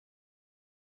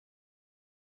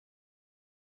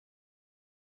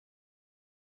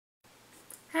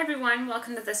Hi everyone,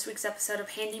 welcome to this week's episode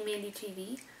of Handy Mandy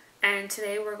TV, and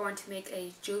today we're going to make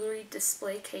a jewelry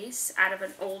display case out of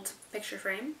an old picture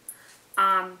frame.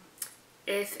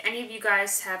 If any of you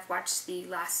guys have watched the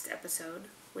last episode,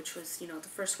 which was, the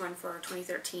first one for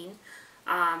 2013,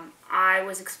 I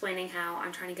was explaining how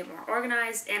I'm trying to get more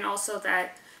organized, and also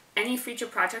that any future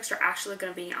projects are actually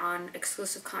going to be on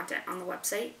exclusive content on the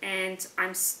website, and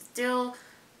I'm still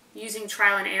using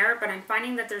trial and error, but I'm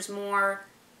finding that there's more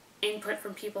input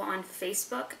from people on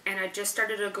Facebook, and I just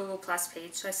started a Google Plus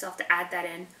page, so I still have to add that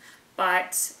in.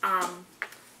 But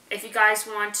if you guys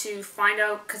want to find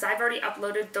out, because I've already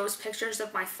uploaded those pictures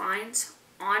of my finds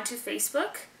onto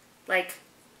Facebook like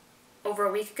over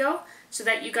a week ago, so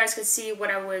that you guys could see what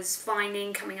I was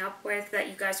finding, coming up with, that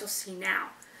you guys will see now.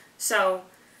 So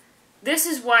this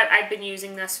is what I've been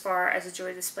using thus far as a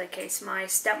jewelry display case. My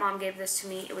stepmom gave this to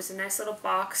me. It was a nice little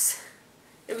box.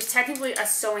 It was technically a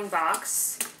sewing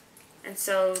box. And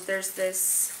so there's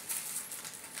this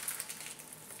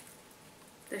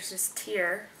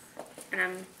tier,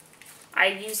 and I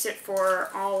used it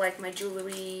for all like my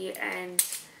jewelry,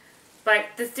 but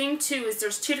the thing too is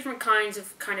there's two different kinds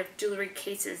of jewelry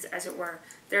cases, as it were.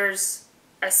 There's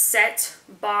a set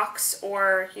box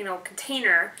or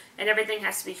container, and everything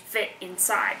has to be fit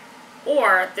inside,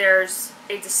 or there's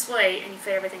a display and you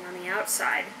fit everything on the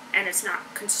outside, and it's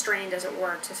not constrained, as it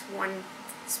were, to one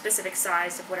specific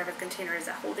size of whatever the container is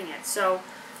that's holding it. So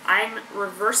I'm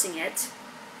reversing it,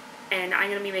 and I'm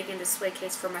going to be making a display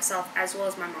case for myself as well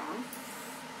as my mom.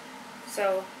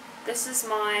 So this is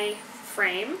my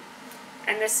frame,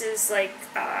 and this is like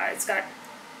it's got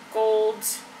gold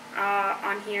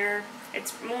on here.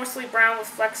 It's mostly brown with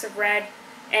flecks of red,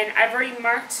 and I've already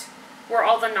marked where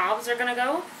all the knobs are going to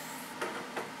go.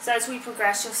 So as we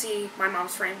progress, you'll see my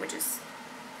mom's frame, which is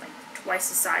like twice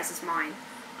the size as mine.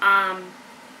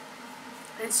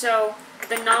 And so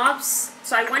the knobs,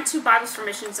 so I went to Bibles for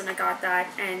Missions and I got that,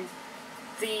 and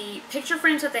the picture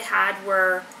frames that they had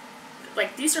were,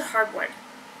 like, these are hardwood.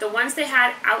 The ones they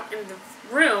had out in the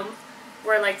room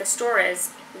where like the store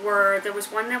is, there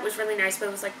was one that was really nice, but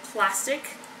it was like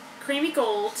plastic, creamy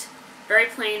gold, very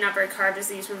plain, not very carved as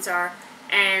these ones are,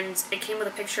 and it came with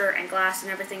a picture and glass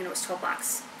and everything, and it was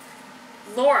 $12.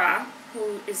 Laura,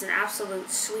 who is an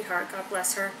absolute sweetheart, God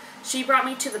bless her, she brought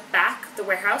me to the back, the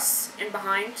warehouse in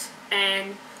behind,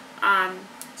 and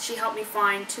she helped me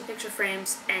find two picture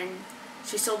frames, and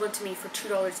she sold them to me for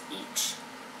 $2 each.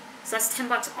 So that's $10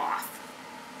 off.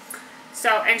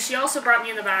 So, and she also brought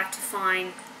me in the back to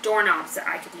find doorknobs that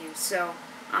I could use. So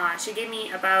she gave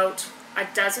me about a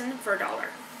dozen for $1.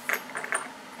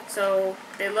 So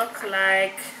they look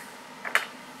like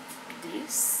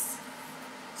these.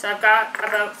 So I've got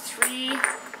about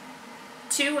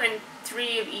two and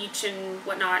three of each and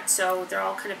whatnot, so they're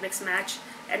all kind of mix and match.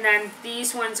 And then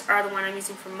these ones are the one I'm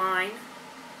using for mine,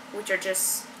 which are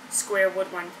just square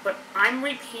wood ones, but I'm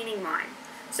repainting mine.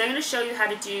 So I'm going to show you how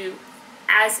to do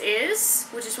as is,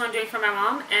 which is what I'm doing for my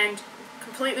mom, and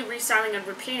completely restyling and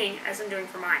repainting as I'm doing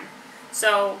for mine.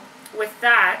 So with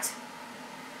that,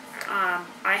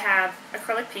 I have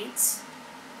acrylic paints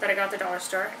that I got at the dollar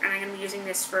store, and I'm going to be using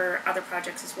this for other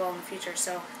projects as well in the future,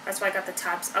 so that's why I got the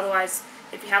tubs. Otherwise,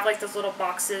 if you have like those little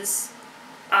boxes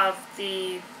of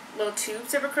the little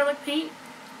tubes of acrylic paint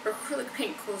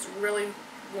goes really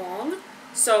long,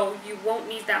 so you won't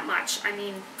need that much. I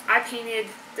mean, I painted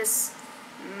this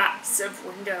massive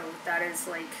window that is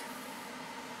like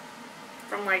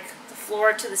from like the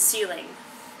floor to the ceiling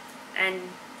and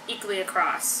equally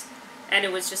across, and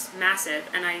it was just massive,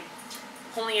 and I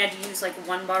only had to use like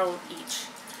one bottle of each.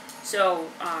 So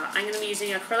I'm going to be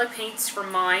using acrylic paints for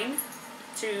mine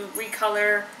to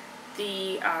recolor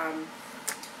the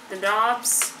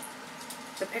knobs,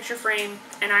 the picture frame,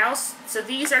 and so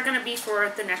these are going to be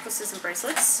for the necklaces and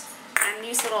bracelets, and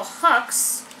these little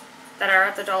hooks that are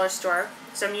at the dollar store.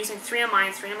 So I'm using 3 of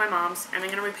mine, 3 of my mom's, and I'm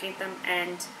going to repaint them,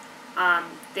 and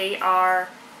they are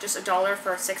just $1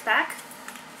 for a 6-pack.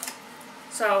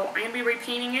 So I'm going to be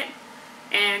repainting it,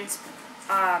 and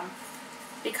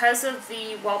because of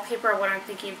the wallpaper, what I'm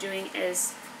thinking of doing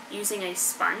is using a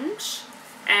sponge,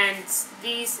 and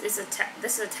this is a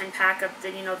 10-pack of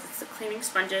the cleaning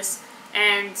sponges,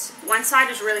 and one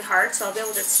side is really hard, so I'll be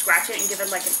able to scratch it and give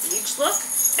it like an aged look,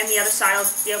 and the other side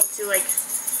I'll be able to, like,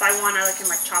 if I want, I can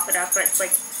like chop it up, but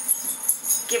like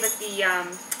give it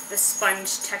the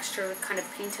sponge texture kind of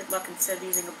painted look instead of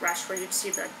using a brush where you'd see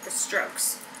the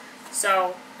strokes.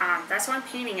 So that's why I'm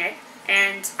painting it.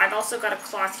 And I've also got a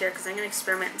cloth here because I'm going to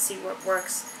experiment and see what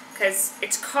works, because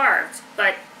it's carved,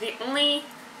 but the only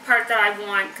part that I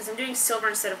want, because I'm doing silver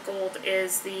instead of gold,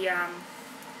 is the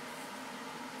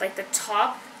like the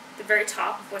top, the very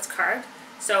top of what's carved.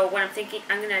 So what I'm thinking,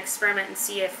 I'm going to experiment and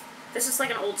see if this is like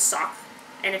an old sock,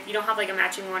 and if you don't have like a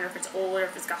matching one, or if it's old, or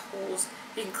if it's got holes,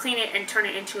 you can clean it and turn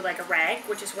it into like a rag,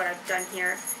 which is what I've done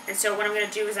here. And so what I'm going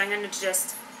to do is I'm going to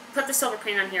just put the silver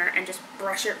paint on here and just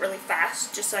brush it really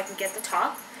fast, just so I can get the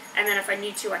top. And then if I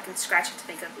need to, I can scratch it to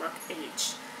make it look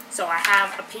aged. So I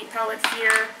have a paint palette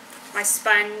here, my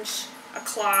sponge, a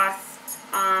cloth.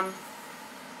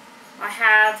 I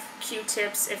have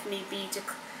Q-tips if need be to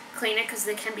clean it, because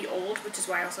they can be old, which is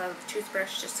why I also have a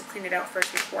toothbrush just to clean it out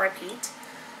first before I paint.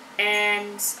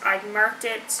 And I marked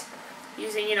it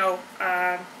using, you know,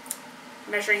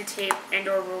 measuring tape and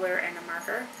or ruler and a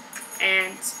marker.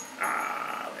 And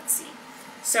let's see.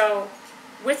 So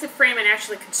with the frame and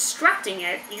actually constructing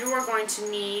it, you are going to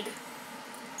need,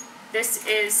 this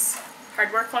is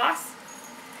hardware cloth,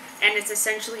 and it's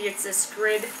essentially, it's this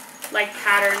grid-like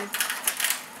pattern.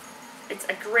 It's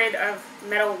a grid of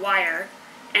metal wire,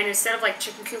 and instead of like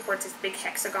chicken coop where it's these big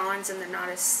hexagons and they're not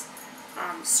as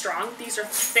strong, these are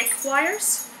thick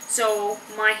wires. So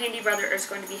my handy brother is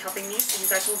going to be helping me, so you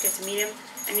guys will get to meet him,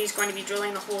 and he's going to be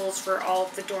drilling the holes for all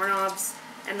of the doorknobs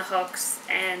and the hooks,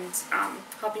 and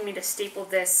helping me to staple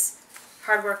this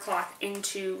hardware cloth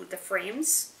into the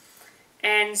frames.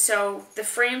 And so the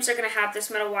frames are going to have this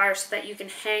metal wire so that you can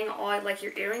hang all like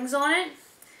your earrings on it.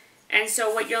 And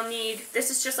so what you'll need,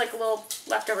 this is just like a little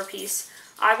leftover piece.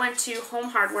 I went to Home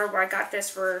Hardware where I got this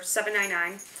for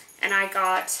 $7.99, and I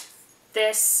got,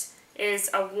 this is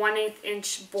a 1/8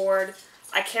 inch board.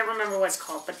 I can't remember what it's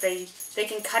called, but they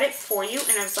can cut it for you, and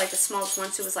it was like the smallest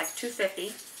one, so it was like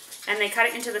 $2.50. And they cut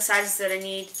it into the sizes that I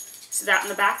need, so that in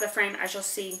the back of the frame, as you'll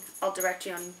see, I'll direct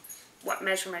you on what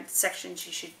measurement sections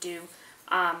you should do.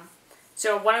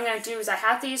 So what I'm going to do is I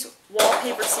have these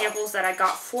wallpaper samples that I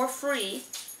got for free,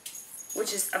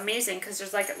 which is amazing because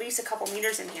there's like at least a couple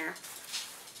meters in here.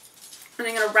 And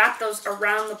I'm going to wrap those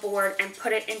around the board and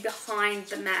put it in behind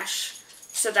the mesh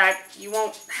so that you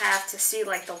won't have to see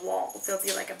like the wall. There'll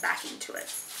be like a backing to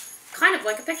it. Kind of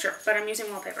like a picture, but I'm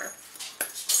using wallpaper.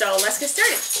 So let's get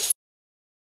started.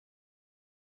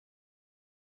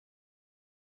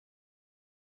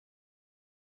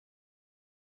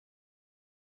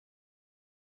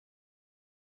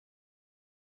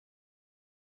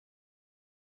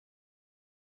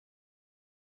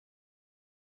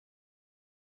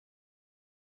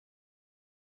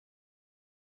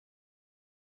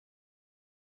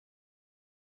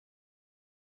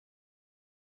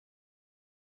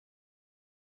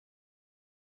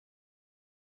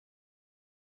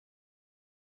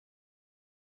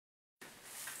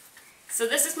 So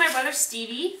this is my brother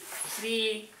Stevie,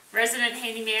 the resident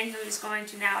handyman, who is going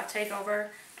to now take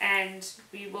over, and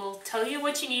we will tell you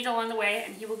what you need along the way,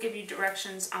 and he will give you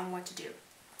directions on what to do.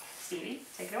 Stevie,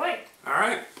 take it away.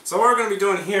 Alright, so what we're going to be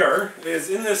doing here is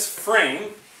in this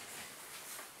frame,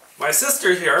 my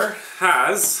sister here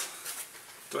has,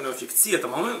 don't know if you can see at the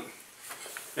moment,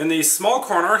 in the small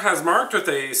corner has marked with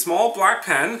a small black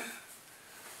pen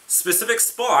specific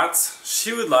spots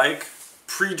she would like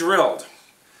pre-drilled.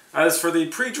 As for the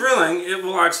pre-drilling, it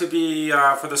will actually be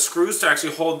for the screws to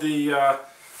actually hold the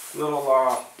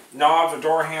little knobs or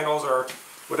door handles or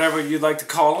whatever you'd like to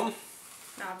call them.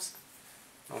 Knobs.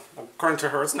 Well, according to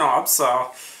her, it's knobs.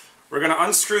 So we're going to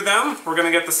unscrew them. We're going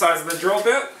to get the size of the drill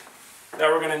bit that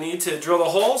we're going to need to drill the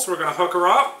holes. We're going to hook her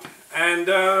up and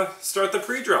start the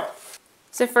pre-drill.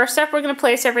 So first up, we're going to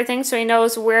place everything so he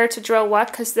knows where to drill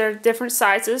what, because they're different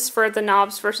sizes for the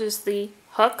knobs versus the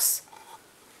hooks.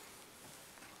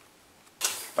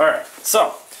 Alright,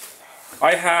 so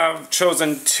I have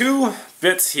chosen two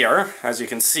bits here, as you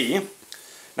can see.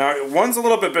 Now, one's a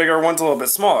little bit bigger, one's a little bit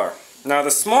smaller. Now,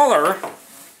 the smaller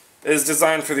is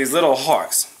designed for these little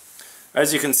hooks.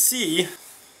 As you can see,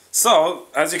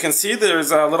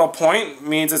 there's a little point,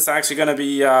 means it's actually going to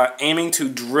be aiming to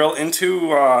drill into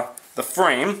the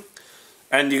frame,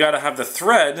 and you got to have the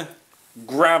thread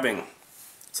grabbing.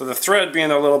 So the thread being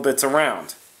the little bits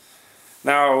around.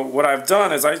 Now, what I've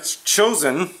done is I've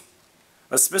chosen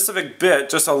a specific bit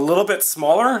just a little bit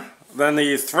smaller than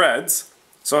the threads,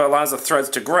 so it allows the threads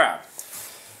to grab.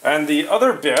 And the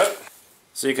other bit,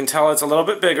 so you can tell it's a little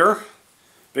bit bigger,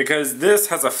 because this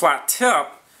has a flat tip,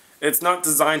 it's not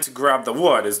designed to grab the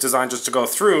wood, it's designed just to go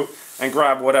through and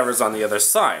grab whatever's on the other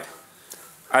side.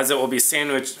 As it will be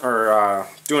sandwiched, or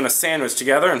doing a sandwich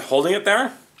together and holding it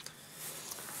there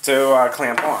to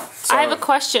clamp on. So, I have a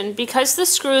question. Because the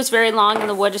screw is very long and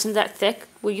the wood isn't that thick,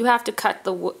 will you have to cut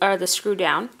the screw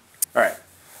down? Alright,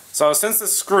 so since the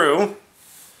screw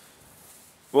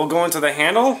will go into the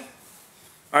handle,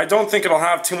 I don't think it'll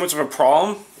have too much of a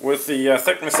problem with the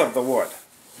thickness of the wood.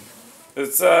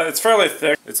 It's fairly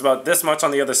thick. It's about this much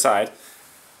on the other side.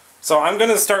 So I'm going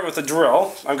to start with a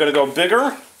drill. I'm going to go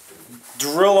bigger,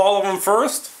 drill all of them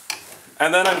first,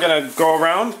 and then I'm going to go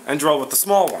around and drill with the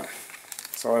small one.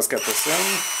 So let's get this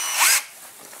in.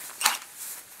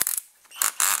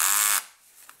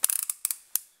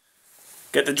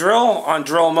 Get the drill on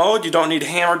drill mode. You don't need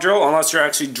hammer drill unless you're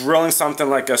actually drilling something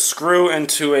like a screw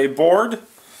into a board.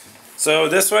 So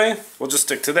this way, we'll just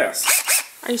stick to this.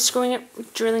 Are you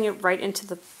drilling it right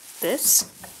into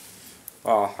this?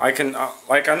 Well, I can,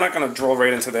 I'm not going to drill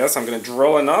right into this. I'm going to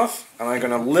drill enough, and I'm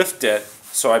going to lift it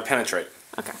so I penetrate.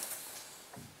 Okay.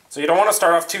 So you don't want to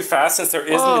start off too fast since there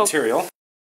is material.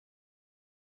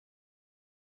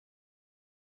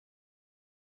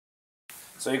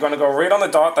 So you're going to go right on the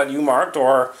dot that you marked,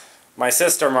 or my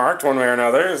sister marked one way or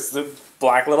another, is the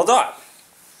black little dot.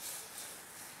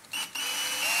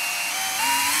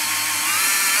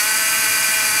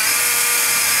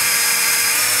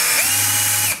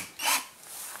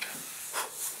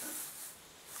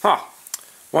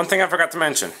 One thing I forgot to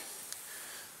mention.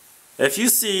 If you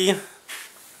see,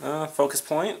 focus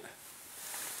point,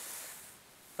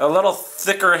 a little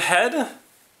thicker head,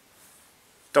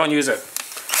 don't use it.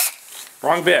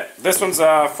 Wrong bit. This one's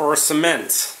for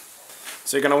cement.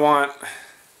 So you're going to want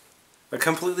a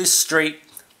completely straight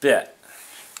bit.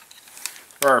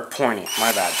 Or pointy,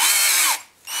 my bad.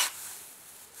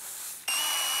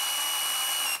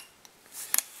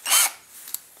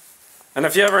 And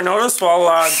if you ever notice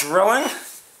while drilling,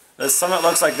 there's some that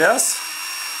looks like this,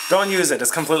 don't use it, it's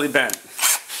completely bent.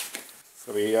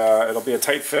 So it'll be a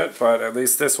tight fit, but at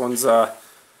least this one's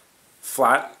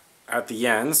flat at the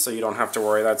end, so you don't have to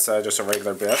worry, that's just a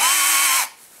regular bit.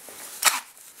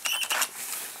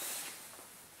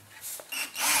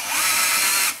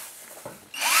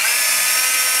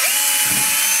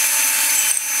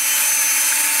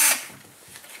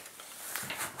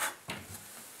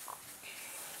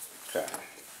 Okay,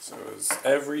 so it's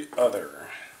every other.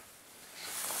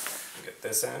 Get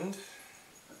this end.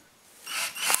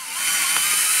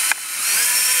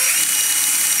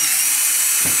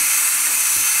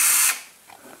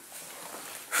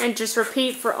 And just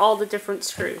repeat for all the different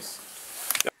screws.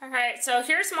 Yep. Alright, so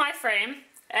here's my frame.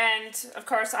 And of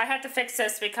course I had to fix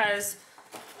this because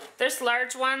this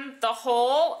large one, the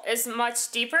hole is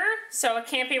much deeper. So it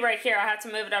can't be right here. I had to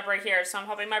move it up right here. So I'm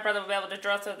hoping my brother will be able to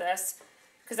drill through this,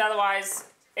 because otherwise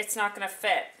it's not going to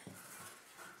fit.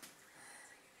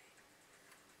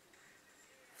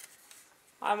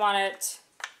 I want it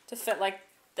to fit like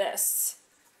this.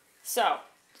 So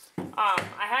I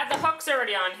had the hooks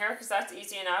already on here because that's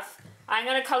easy enough. I'm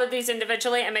going to color these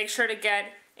individually and make sure to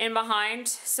get in behind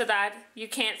so that you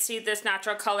can't see this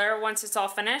natural color once it's all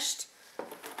finished.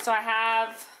 So I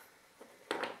have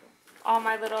all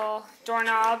my little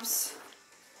doorknobs.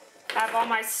 I have all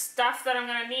my stuff that I'm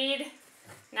going to need.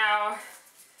 Now,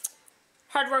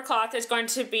 hardware cloth is going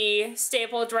to be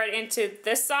stapled right into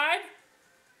this side.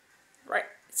 Right,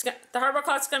 the hardware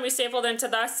cloth is going to be stapled into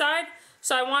that side.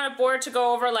 So I want a board to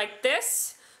go over like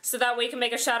this, so that way you can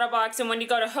make a shadow box, and when you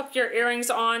go to hook your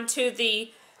earrings onto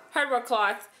the hardware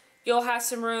cloth, you'll have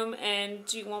some room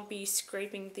and you won't be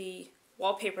scraping the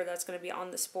wallpaper that's going to be on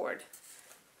this board.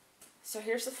 So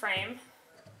here's the frame,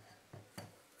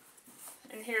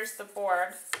 and here's the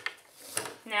board.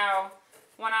 Now,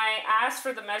 when I asked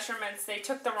for the measurements, they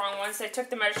took the wrong ones. They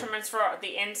took the measurements for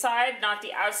the inside, not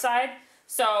the outside.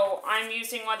 So I'm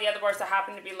using one of the other boards that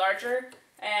happen to be larger,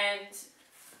 and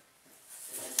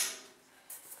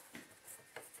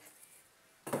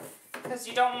because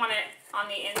you don't want it on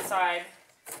the inside.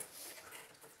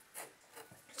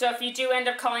 So if you do end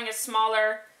up culling it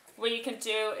smaller, what you can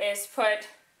do is put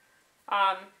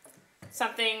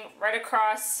something right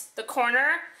across the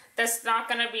corner that's not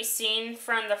going to be seen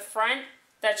from the front,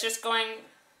 that's just going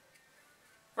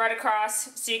right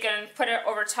across, so you can put it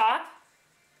over top.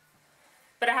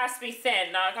 But it has to be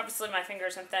thin. Now, obviously my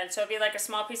fingers are thin, so it'll be like a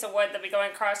small piece of wood that'll be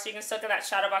going across, so you can still get that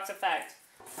shadow box effect.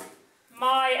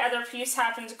 My other piece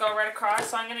happened to go right across,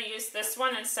 so I'm going to use this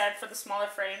one instead for the smaller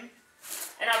frame.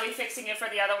 And I'll be fixing it for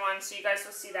the other one, so you guys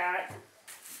will see that.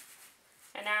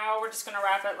 And now we're just going to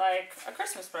wrap it like a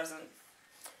Christmas present.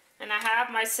 And I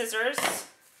have my scissors. So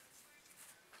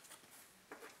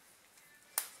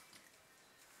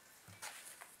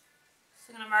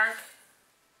I'm going to mark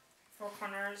 4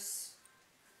 corners.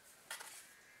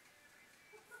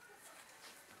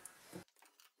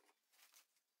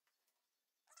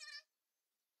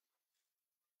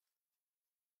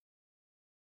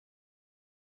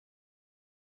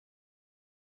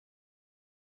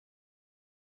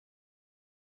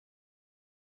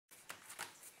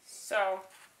 So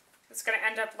it's going to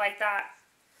end up like that.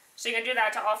 So you're going to do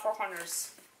that to all 4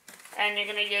 corners. And you're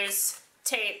going to use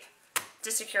tape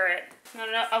to secure it.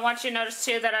 I want you to notice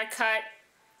too that I cut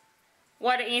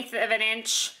 1/8 of an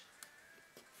inch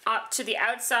up to the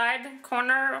outside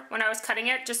corner when I was cutting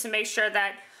it, just to make sure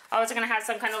that I was going to have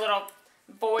some kind of little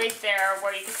void there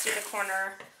where you can see the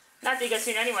corner. Not that you can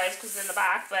see it anyways because it's in the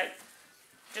back, but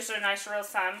just a nice rule of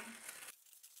thumb.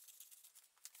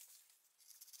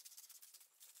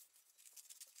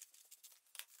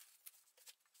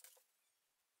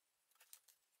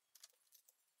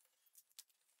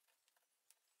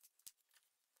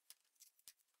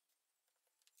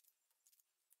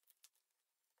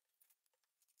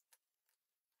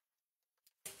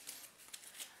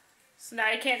 So now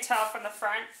you can't tell from the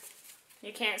front.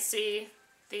 You can't see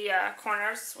the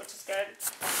corners, which is good.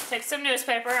 Take some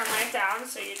newspaper and lay it down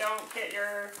so you don't get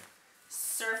your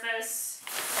surface,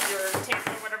 your tape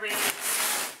or whatever you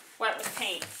use, wet with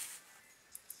paint.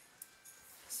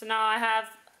 So now I have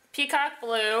peacock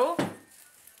blue,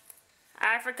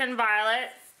 African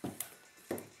violet,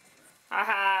 I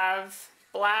have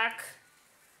black,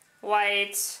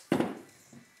 white,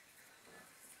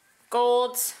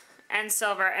 gold, and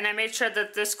silver, and I made sure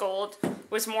that this gold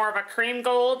was more of a cream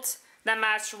gold that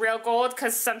matched real gold,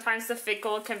 because sometimes the fake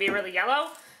gold can be really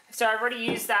yellow. So I've already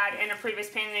used that in a previous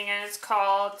painting, and it's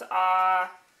called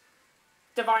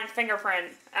Divine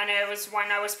Fingerprint, and it was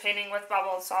when I was painting with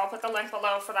bubbles, so I'll put the link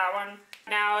below for that one.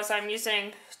 Now as I'm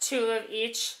using 2 of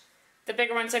each, the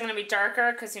bigger ones are going to be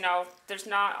darker because, you know, there's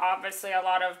not obviously a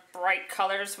lot of bright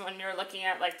colors when you're looking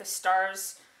at like the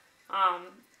stars.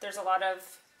 There's a lot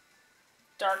of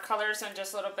dark colors and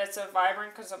just little bits of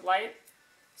vibrant because of light.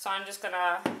 So I'm just going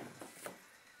to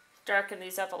darken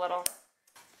these up a little.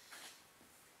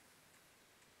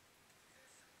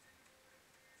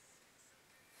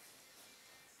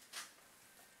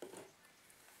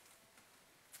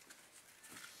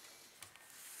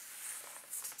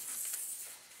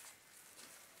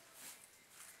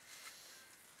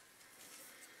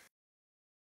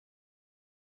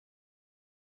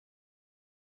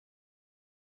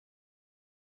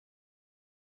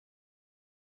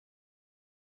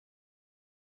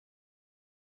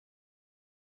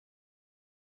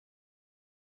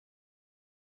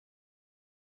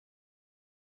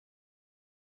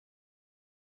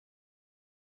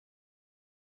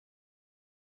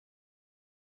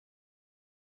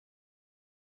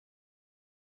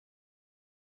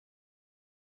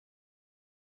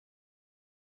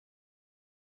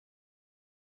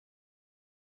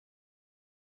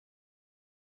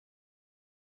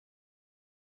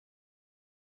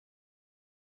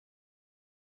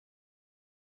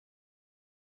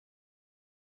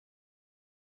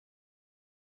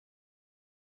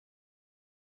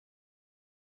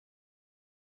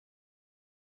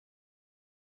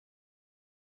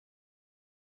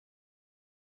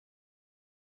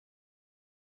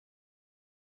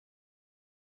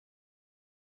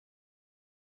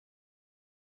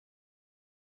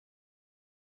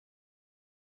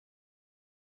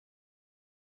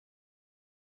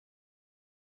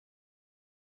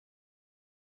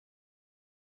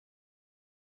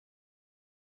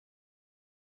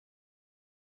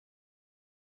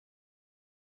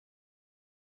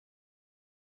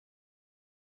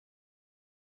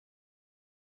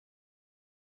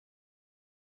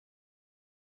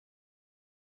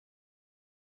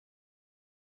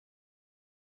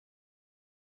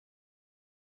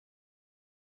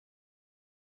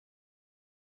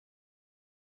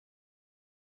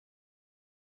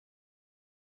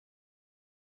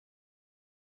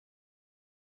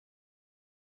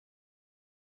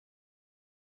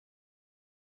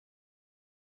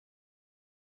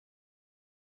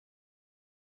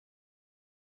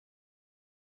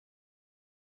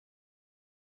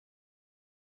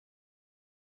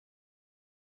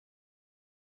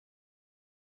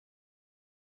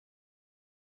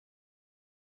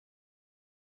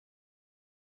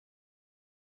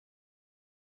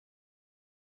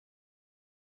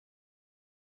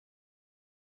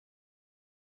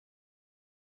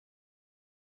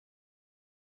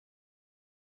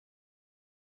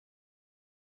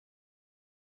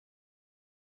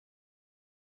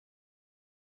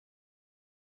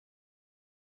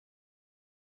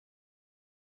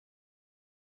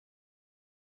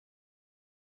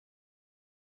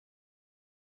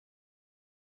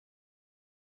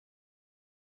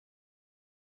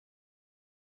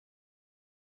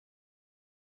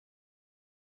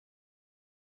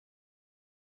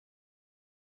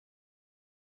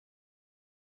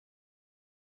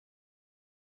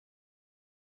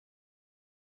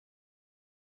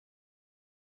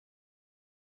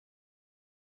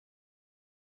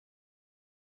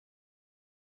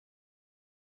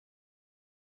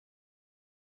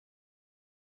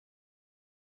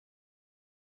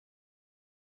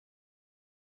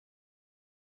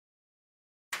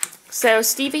 So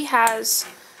Stevie has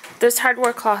this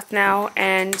hardware cloth now,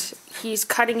 and he's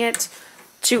cutting it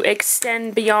to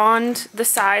extend beyond the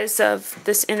size of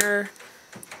this inner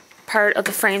part of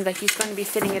the frame that he's going to be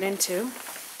fitting it into.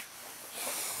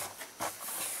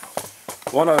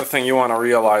 One other thing you want to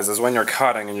realize is when you're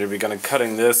cutting and you're going to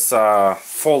cutting this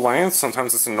full length,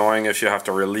 sometimes it's annoying if you have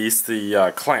to release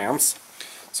the clamps.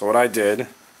 So what I did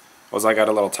was I got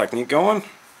a little technique going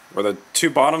where the two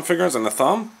bottom fingers and the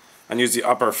thumb, and use the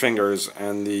upper fingers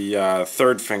and the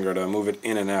third finger to move it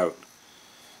in and out.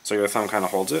 So your thumb kind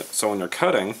of holds it. So when you're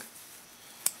cutting,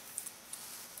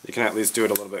 you can at least do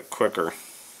it a little bit quicker.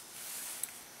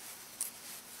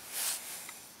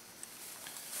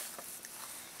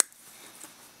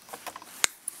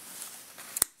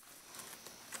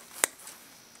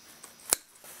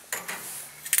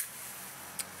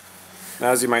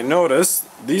 Now, as you might notice,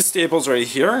 these staples right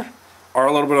here are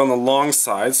a little bit on the long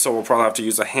side, so we'll probably have to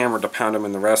use a hammer to pound them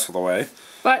in the rest of the way.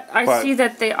 But I see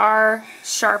that they are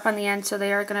sharp on the end, so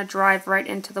they are going to drive right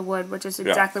into the wood, which is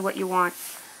exactly what you want.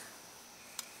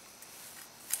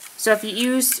 So if you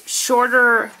use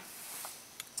shorter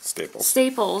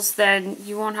staples, then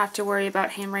you won't have to worry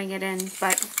about hammering it in,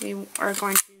 but we are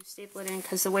going to staple it in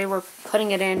because the way we're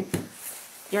putting it in,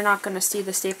 you're not going to see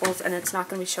the staples and it's not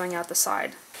going to be showing out the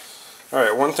side.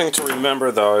 Alright, one thing to remember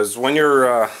though is when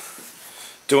you're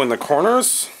doing the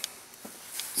corners,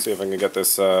 see if I can get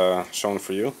this shown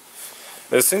for you,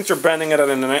 is since you're bending it at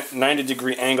a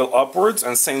 90-degree angle upwards,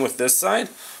 and same with this side,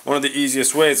 one of the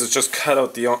easiest ways is just cut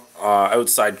out the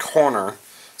outside corner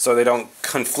so they don't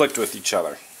conflict with each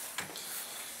other.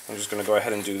 I'm just going to go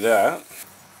ahead and do that.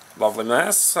 Lovely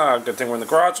mess. Good thing we're in the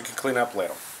garage, you can clean up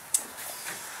later.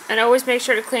 And always make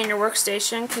sure to clean your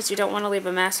workstation because you don't want to leave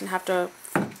a mess and have to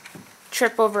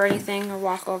trip over anything or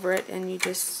walk over it, and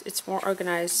it's more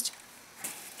organized.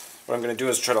 What I'm going to do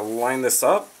is try to line this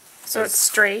up so it's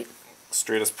straight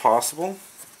as possible.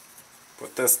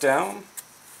 Put this down.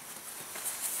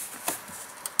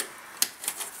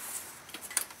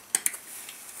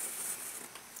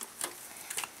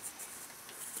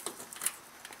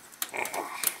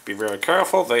 Be very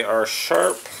careful, they are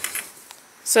sharp.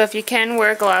 So if you can,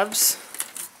 wear gloves.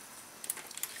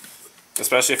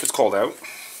 Especially if it's cold out.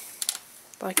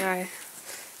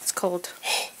 It's cold.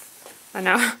 I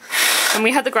know. And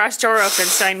we had the garage door open,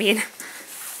 so I mean.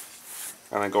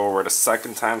 And then go over it a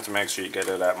second time to make sure you get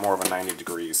it at more of a 90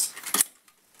 degrees.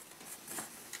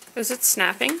 Is it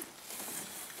snapping?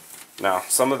 No,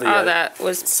 some of the that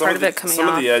was part of it coming off.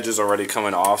 Some of the edges are already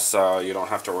coming off, so you don't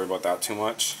have to worry about that too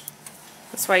much.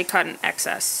 That's why you cut in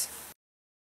excess.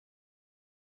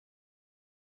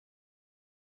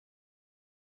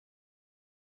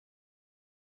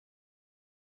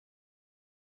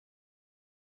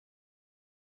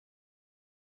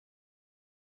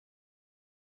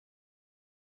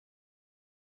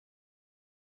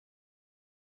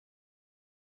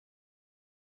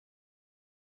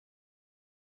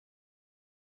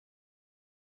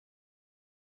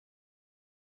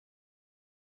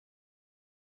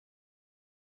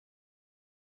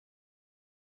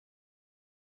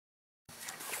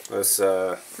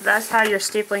 That's how you're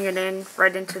stapling it in,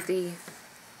 right into the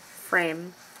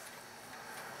frame.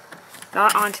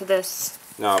 Not onto this.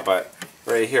 No, but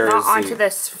right here not onto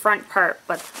this front part,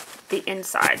 but the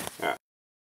inside. Yeah.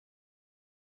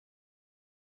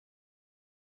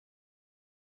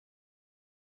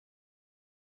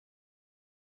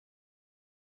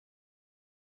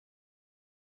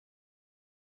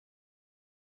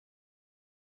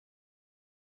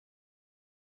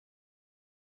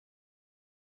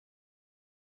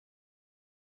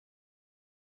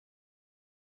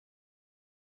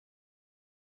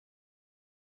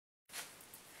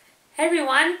 Hey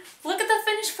everyone, look at the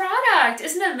finished product!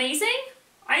 Isn't it amazing?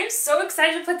 I am so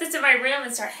excited to put this in my room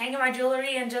and start hanging my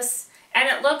jewelry and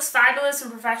it looks fabulous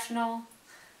and professional,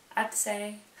 I have to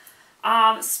say.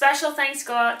 Special thanks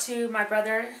go out to my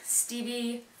brother,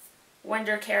 Stevie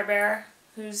Wonder Care Bear,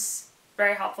 who's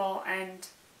very helpful and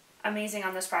amazing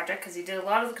on this project because he did a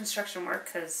lot of the construction work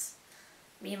because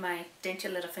me and my dainty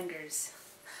little fingers.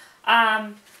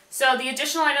 So the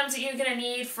additional items that you're going to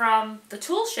need from the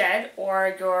tool shed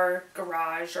or your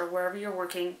garage or wherever you're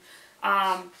working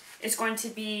is going to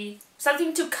be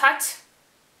something to cut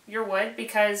your wood,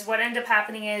 because what ended up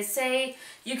happening is, say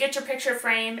you get your picture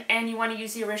frame and you want to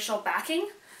use the original backing,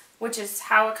 which is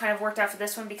how it kind of worked out for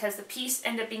this one because the piece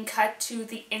ended up being cut to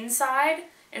the inside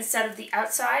instead of the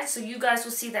outside. So you guys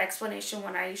will see the explanation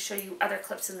when I show you other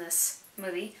clips in this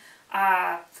movie.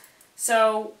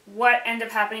 So what ended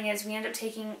up happening is we ended up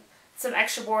taking some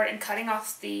extra board and cutting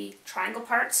off the triangle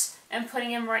parts and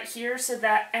putting them right here so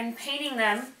that, and painting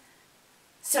them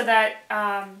so that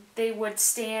they would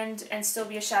stand and still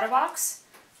be a shadow box.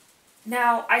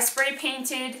 Now I spray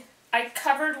painted, I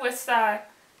covered with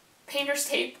painter's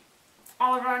tape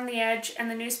all around the edge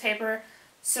and the newspaper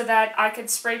so that I could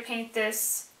spray paint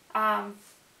this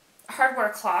hardware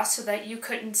cloth so that you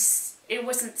couldn't, it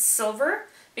wasn't silver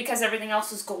because everything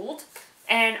else was gold.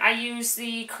 And I used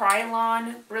the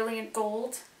Krylon Brilliant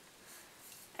Gold,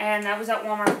 and that was at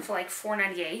Walmart for like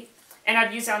 $4.98. And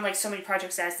I've used it on like so many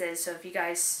projects as is, so if you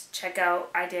guys check out,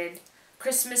 I did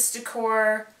Christmas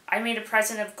decor. I made a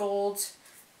present of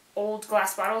old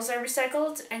glass bottles I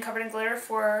recycled and covered in glitter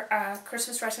for a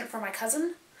Christmas present for my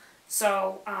cousin.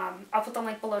 So I'll put the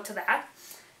link below to that.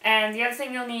 And the other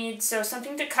thing you'll need, so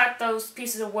something to cut those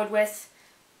pieces of wood with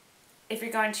if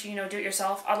you're going to, you know, do it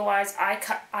yourself. Otherwise,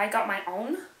 I got my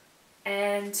own.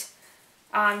 And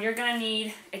you're going to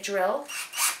need a drill.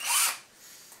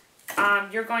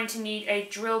 You're going to need a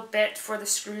drill bit for the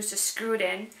screws to screw it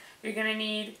in. You're going to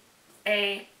need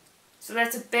so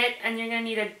that's a bit, and you're going to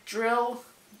need a drill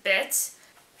bit,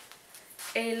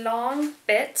 a long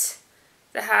bit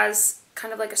that has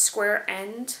kind of like a square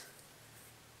end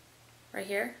right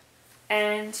here,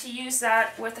 and to use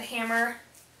that with a hammer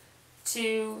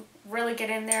to really get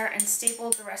in there and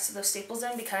staple the rest of those staples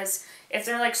in, because if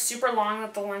they're like super long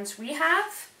like the ones we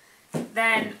have,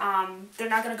 then they're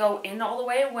not going to go in all the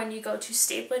way when you go to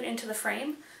staple it into the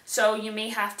frame. So you may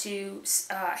have to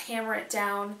hammer it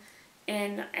down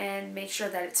in and make sure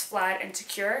that it's flat and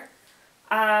secure.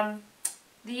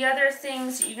 The other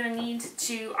things that you're going to need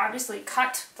to obviously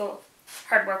cut the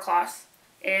hardware cloth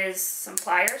is some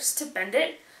pliers to bend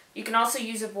it. You can also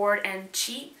use a board and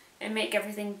cheat and make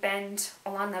everything bend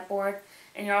along that board.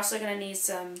 And you're also going to need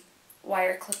some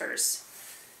wire clippers.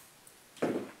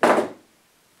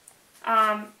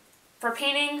 For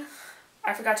painting,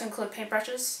 I forgot to include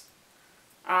paintbrushes.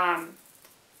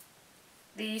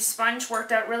 The sponge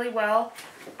worked out really well.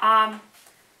 Now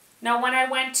when I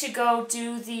went to go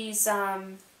do these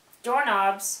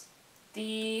doorknobs,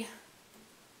 the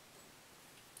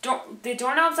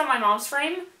doorknobs on my mom's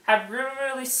frame had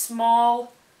really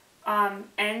small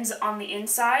ends on the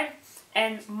inside,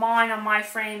 and mine on my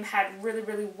frame had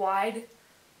really wide,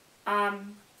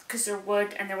 because they're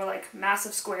wood and they were like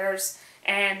massive squares.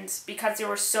 And because they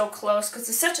were so close, because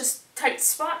it's such a tight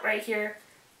spot right here,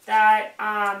 that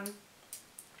I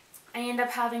end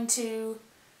up having to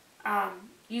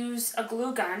use a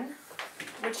glue gun,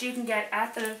 which you can get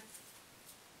at the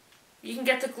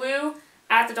glue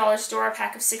at the dollar store, a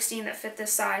pack of 16 that fit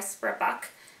this size for $1,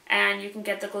 and you can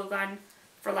get the glue gun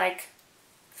for like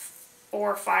 $4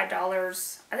 or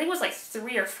 $5. I think it was like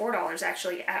 $3 or $4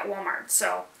 actually at Walmart.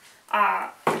 So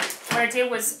what I did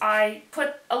was I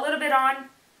put a little bit on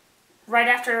right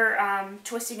after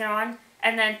twisting it on,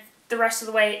 and then the rest of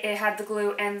the way it had the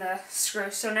glue and the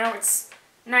screw. So now it's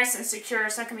nice and secure.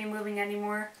 It's not going to be moving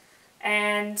anymore.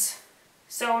 And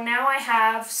so now I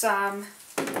have some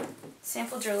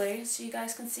sample jewelry so you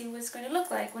guys can see what it's going to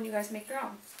look like when you guys make your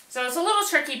own. So it's a little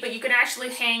tricky, but you can actually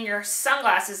hang your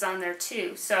sunglasses on there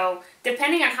too. So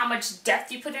depending on how much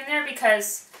depth you put in there,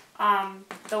 because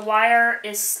the wire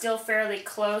is still fairly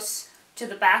close to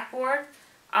the backboard.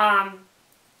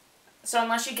 So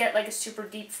unless you get like a super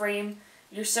deep frame,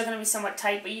 you're still going to be somewhat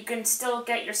tight, but you can still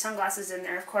get your sunglasses in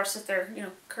there. Of course, if they're, you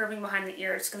know, curving behind the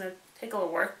ear, it's going to take a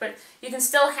little work, but you can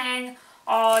still hang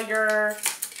all your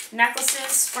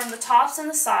necklaces from the tops and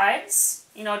the sides,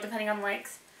 you know, depending on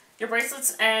length, your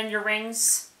bracelets and your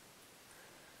rings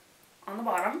on the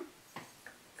bottom,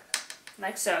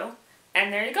 like so.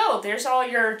 And there you go. There's all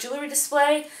your jewelry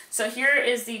display. So here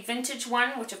is the vintage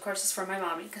one, which of course is for my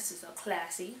mommy because it's so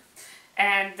classy.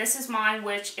 And this is mine,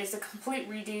 which is a complete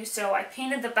redo. So I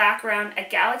painted the background a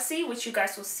galaxy, which you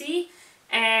guys will see.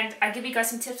 And I give you guys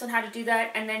some tips on how to do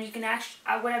that. And then you can actually,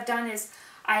 what I've done is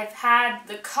I've had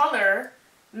the color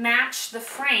match the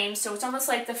frame. So it's almost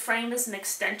like the frame is an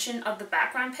extension of the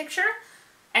background picture.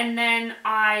 And then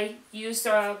I used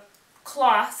a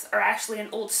cloth, or actually an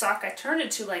old sock, I turned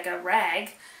into like a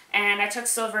rag, and I took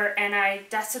silver and I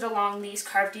dusted along these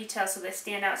carved details so they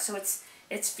stand out. So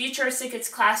it's futuristic, it's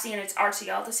classy, and it's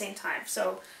artsy all at the same time.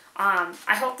 So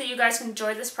I hope that you guys can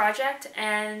enjoy this project,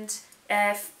 and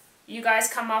if you guys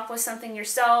come up with something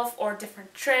yourself or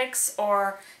different tricks,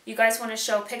 or you guys want to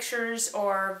show pictures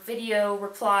or video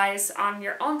replies on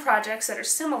your own projects that are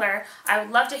similar, I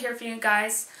would love to hear from you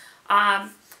guys.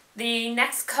 The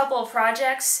next couple of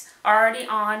projects are already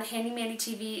on Handy Mandy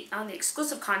TV on the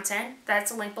exclusive content.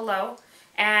 That's a link below.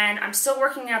 And I'm still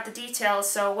working out the details,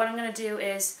 so what I'm going to do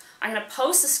is I'm going to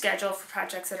post a schedule for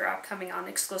projects that are upcoming on the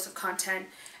exclusive content,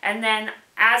 And then,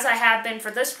 as I have been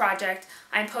for this project,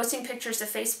 I'm posting pictures to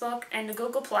Facebook and to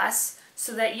Google+,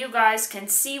 so that you guys can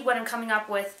see what I'm coming up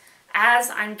with as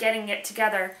I'm getting it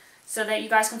together, so that you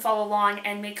guys can follow along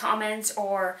and make comments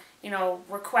or, you know,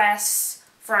 requests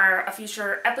for a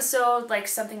future episode, like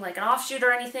something like an offshoot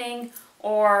or anything,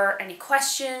 or any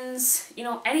questions, you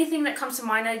know, anything that comes to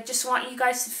mind. I just want you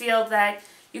guys to feel that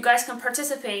you guys can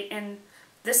participate, and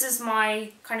this is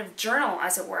my kind of journal,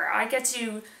 as it were. I get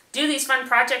to do these fun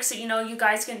projects that, you know, you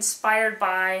guys get inspired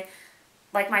by,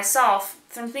 like myself,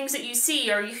 from things that you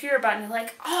see or you hear about, and you're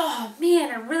like, oh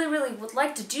man, I really, really would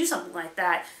like to do something like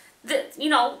that. You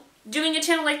know, doing a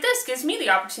channel like this gives me the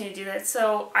opportunity to do that,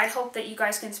 so I hope that you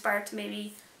guys get inspired to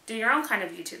maybe do your own kind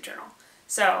of YouTube journal.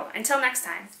 So, until next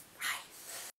time.